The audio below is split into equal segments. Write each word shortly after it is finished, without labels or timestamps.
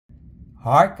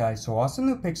Alright guys, so also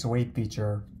new Pixel 8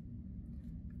 feature.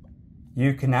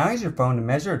 You can now use your phone to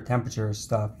measure temperature of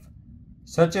stuff,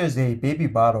 such as a baby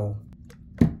bottle.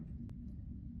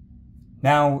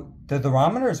 Now, the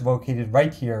thermometer is located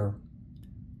right here,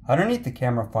 underneath the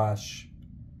camera flash.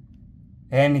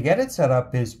 And to get it set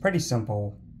up is pretty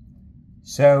simple.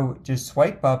 So just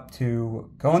swipe up to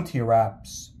go into your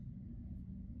apps.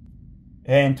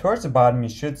 And towards the bottom you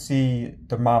should see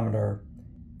thermometer.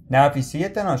 Now if you see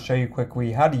it, then I'll show you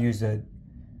quickly how to use it.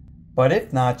 But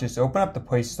if not, just open up the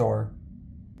Play Store.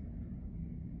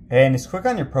 And just click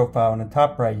on your profile in the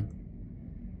top right.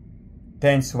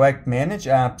 Then select Manage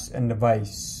Apps and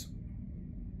Device.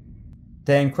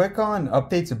 Then click on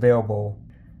Updates Available.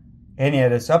 And yeah,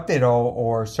 just update all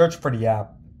or search for the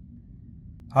app.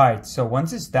 Alright, so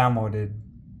once it's downloaded,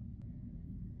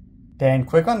 then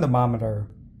click on thermometer.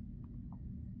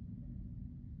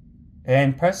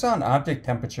 And press on Object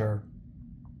Temperature.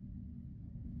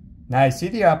 Now you see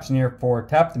the option here for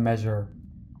Tap to Measure.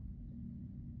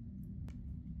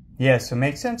 Yeah, so it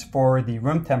makes sense for the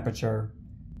room temperature.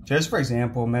 Just for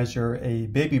example, measure a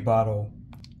baby bottle.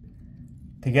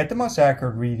 To get the most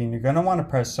accurate reading, you're going to want to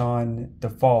press on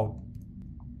Default.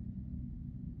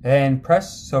 And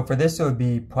press, so for this it would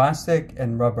be plastic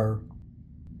and rubber.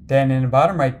 Then in the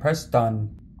bottom right, press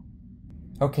Done.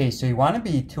 Okay, so you want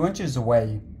to be 2 inches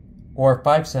away, or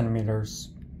 5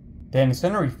 centimeters. Then it's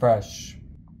going to refresh.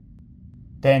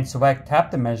 Then select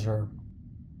Tap to Measure.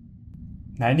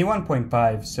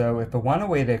 91.5, so if I want to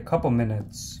wait a couple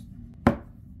minutes,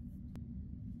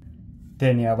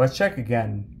 then yeah, let's check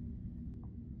again.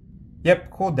 Yep,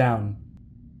 cool down.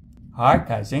 Alright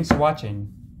guys, thanks for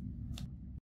watching.